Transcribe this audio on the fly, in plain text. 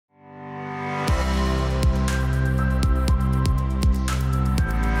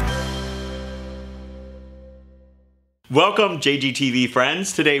Welcome JGTV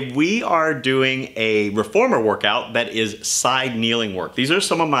friends. Today we are doing a reformer workout that is side kneeling work. These are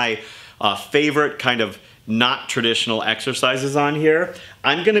some of my favorite kind of not traditional exercises on here.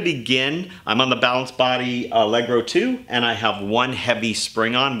 I'm gonna begin, I'm on the balanced body leg row 2 and I have one heavy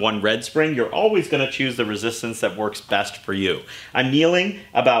spring on, one red spring. You're always gonna choose the resistance that works best for you. I'm kneeling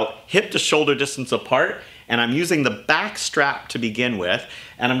about hip to shoulder distance apart and I'm using the back strap to begin with,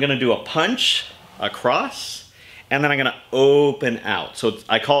 and I'm gonna do a punch across and then I'm gonna open out. So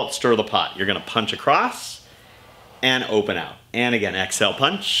I call it stir the pot. You're gonna punch across and open out. And again, exhale,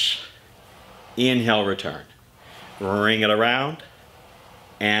 punch, inhale, return. Bring it around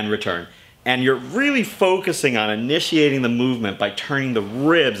and return. And you're really focusing on initiating the movement by turning the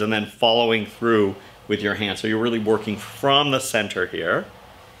ribs and then following through with your hands. So you're really working from the center here.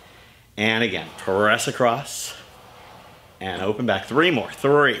 And again, press across and open back. 3 more,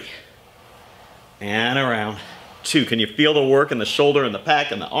 3. And around. 2, can you feel the work in the shoulder and the pec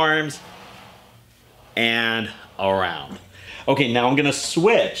and the arms? And around. Okay, now I'm gonna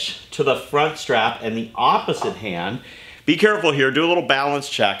switch to the front strap and the opposite hand. Be careful here, do a little balance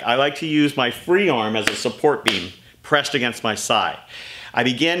check. I like to use my free arm as a support beam pressed against my side. I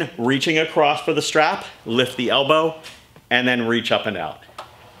begin reaching across for the strap, lift the elbow, and then reach up and out,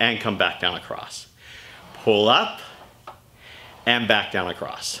 and come back down across. Pull up, and back down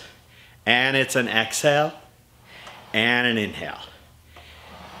across. And it's an exhale, and an inhale,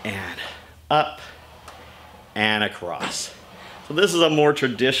 and up, and across. So this is a more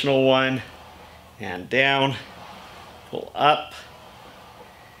traditional one, and down, pull up,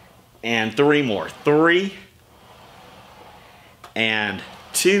 and 3 more. 3, and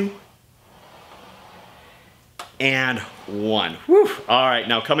 2, and 1. Whew. All right,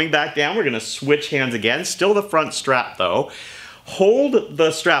 now coming back down, we're gonna switch hands again, still the front strap though. Hold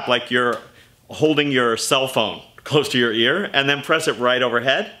the strap like you're holding your cell phone close to your ear, and then press it right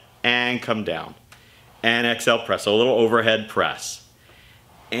overhead and come down. And exhale, press, so a little overhead press.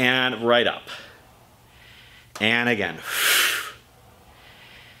 And right up. And again.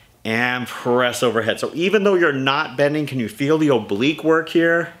 And press overhead. So even though you're not bending, can you feel the oblique work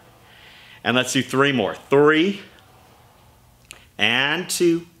here? And let's do 3 more. 3, and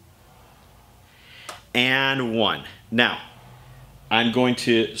 2, and 1. Now, I'm going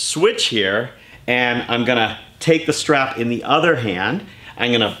to switch here, and I'm gonna take the strap in the other hand.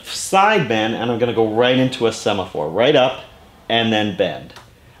 I'm gonna side bend, and I'm gonna go right into a semaphore. Right up, and then bend.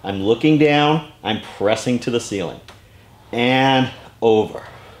 I'm looking down, I'm pressing to the ceiling. And over.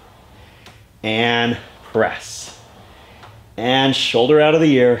 And press. And shoulder out of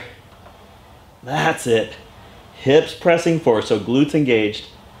the ear. That's it. Hips pressing forward, so glutes engaged.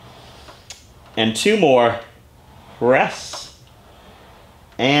 And 2 more. Press.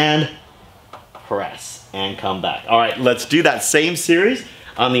 And press. And come back. All right, let's do that same series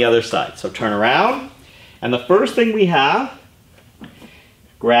on the other side. So turn around, and the first thing we have,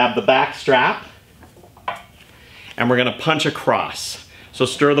 grab the back strap, and we're gonna punch across. So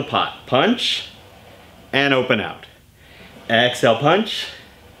stir the pot. Punch, and open out. Exhale, punch,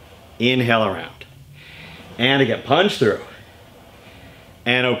 inhale around. And again, punch through,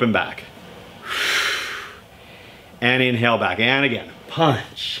 and open back. And inhale back, and again,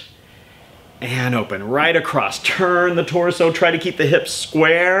 punch, and open, right across. Turn the torso, try to keep the hips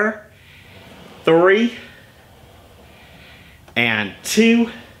square. 3, and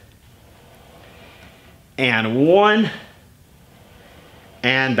 2, and 1,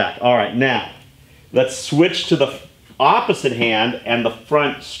 and back. All right, now, let's switch to the opposite hand and the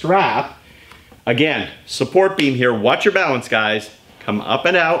front strap. Again, support beam here. Watch your balance, guys. Come up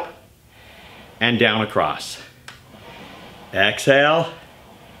and out, and down across. Exhale.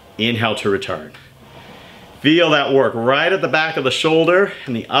 Inhale to return. Feel that work right at the back of the shoulder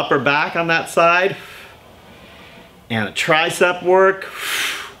and the upper back on that side. And a tricep work.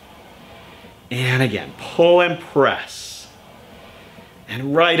 And again, pull and press.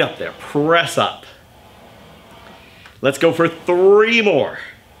 And right up there, press up. Let's go for 3 more.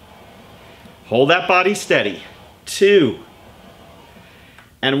 Hold that body steady. 2.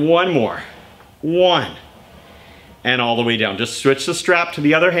 And 1 more. 1. And all the way down. Just switch the strap to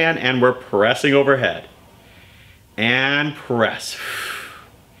the other hand, and we're pressing overhead. And press.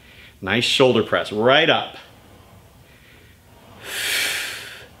 Nice shoulder press, right up.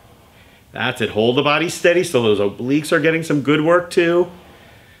 That's it, hold the body steady so those obliques are getting some good work too.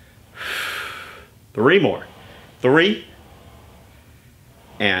 3 more. 3,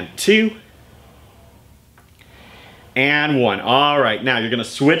 and 2, and 1. All right, now you're gonna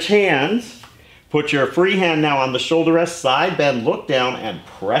switch hands. Put your free hand now on the shoulder rest, side bend, look down, and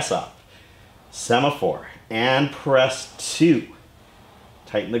press up. Semaphore. And press 2.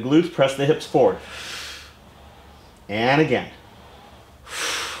 Tighten the glutes, press the hips forward. And again.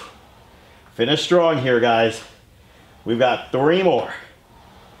 Finish strong here, guys. We've got 3 more.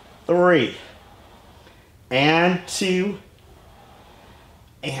 3. And 2.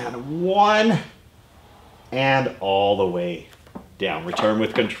 And 1. And all the way down. Return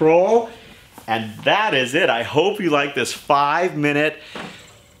with control. And that is it. I hope you like this 5-minute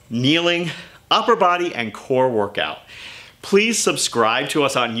kneeling upper body and core workout. Please subscribe to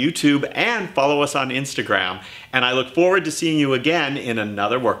us on YouTube and follow us on Instagram. And I look forward to seeing you again in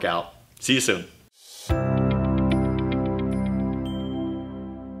another workout. See you soon.